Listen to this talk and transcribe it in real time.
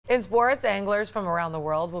In sports, anglers from around the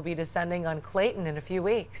world will be descending on Clayton in a few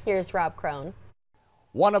weeks. Here's Rob Crone.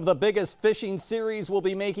 One of the biggest fishing series will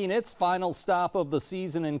be making its final stop of the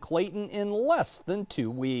season in Clayton in less than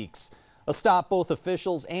 2 weeks. A stop both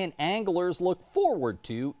officials and anglers look forward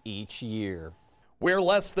to each year. We're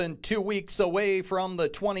less than 2 weeks away from the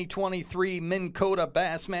 2023 Minn Kota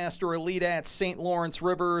Bassmaster Elite at St. Lawrence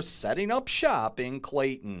River, setting up shop in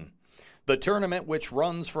Clayton. The tournament, which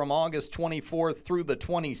runs from August 24th through the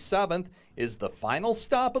 27th, is the final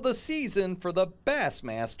stop of the season for the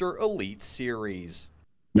Bassmaster Elite Series.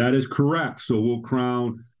 That is correct. So we'll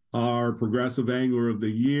crown our Progressive Angler of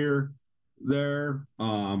the Year there,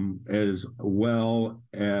 as well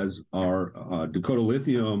as our Dakota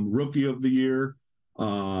Lithium Rookie of the Year,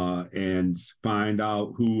 and find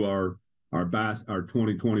out who our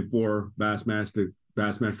 2024 Bassmaster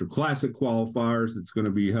Classic qualifiers. It's going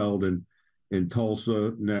to be held in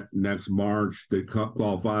Tulsa next March. They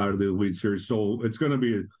qualify out of the Elite Series. So it's going to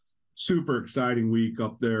be a super exciting week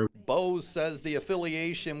up there. Bose says the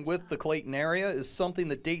affiliation with the Clayton area is something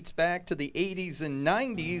that dates back to the 80s and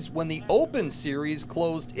 90s when the Open Series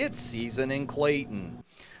closed its season in Clayton.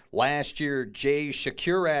 Last year, Jay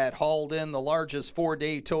Shakurat hauled in the largest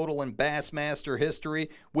 4-day total in Bassmaster history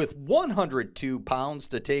with 102 pounds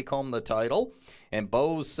to take home the title. And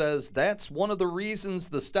Bose says that's one of the reasons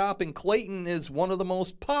the stop in Clayton is one of the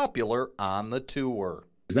most popular on the tour.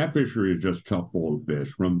 That fishery is just chock full of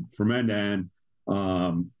fish from end to end.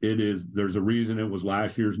 There's a reason it was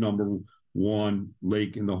last year's #1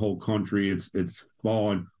 lake in the whole country. It's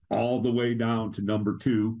fallen all the way down to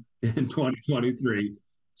 #2 in 2023.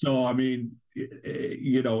 So, I mean,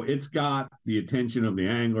 it's got the attention of the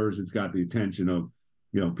anglers. It's got the attention of,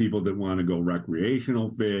 people that want to go recreational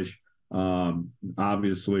fish.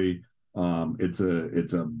 Obviously, it's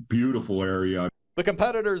a beautiful area. The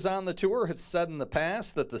competitors on the tour have said in the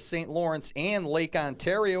past that the St. Lawrence and Lake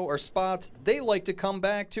Ontario are spots they like to come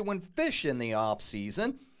back to and fish in the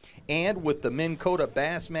off-season. And with the Minn Kota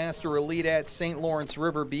Bassmaster Elite at St. Lawrence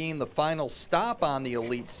River being the final stop on the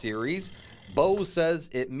Elite Series, Bo says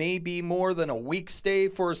it may be more than a week stay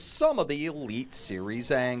for some of the Elite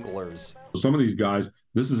Series anglers. Some of these guys,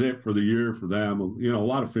 this is it for the year for them. A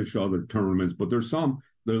lot of fish other tournaments, but there's some,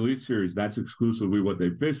 the Elite Series, that's exclusively what they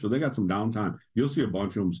fish, so they got some downtime. You'll see a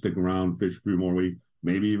bunch of them stick around, fish a few more weeks,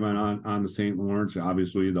 maybe even on the St. Lawrence.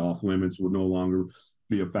 Obviously, the off-limits would no longer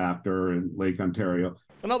be a factor in Lake Ontario.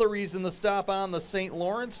 Another reason the stop on the St.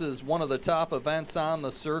 Lawrence is one of the top events on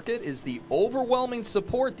the circuit is the overwhelming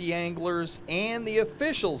support the anglers and the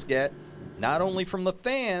officials get, not only from the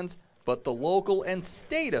fans, but the local and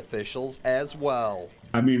state officials as well.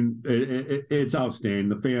 I mean, it's outstanding.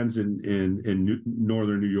 The fans in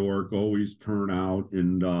northern New York always turn out,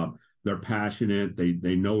 and they're passionate.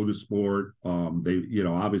 They know the sport.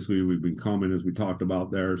 Obviously we've been coming, as we talked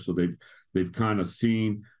about there, so they've kind of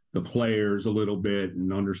seen the players a little bit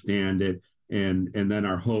and understand it. And then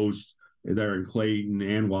our hosts there in Clayton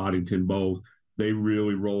and Waddington both, they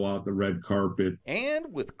really roll out the red carpet.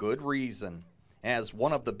 And with good reason, as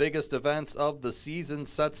one of the biggest events of the season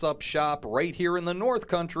sets up shop right here in the North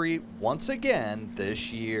Country once again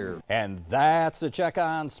this year. And that's a check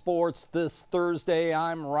on sports this Thursday.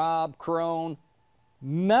 I'm Rob Crone.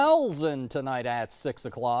 Mel's in tonight at 6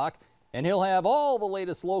 o'clock. And he'll have all the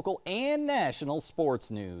latest local and national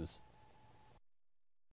sports news.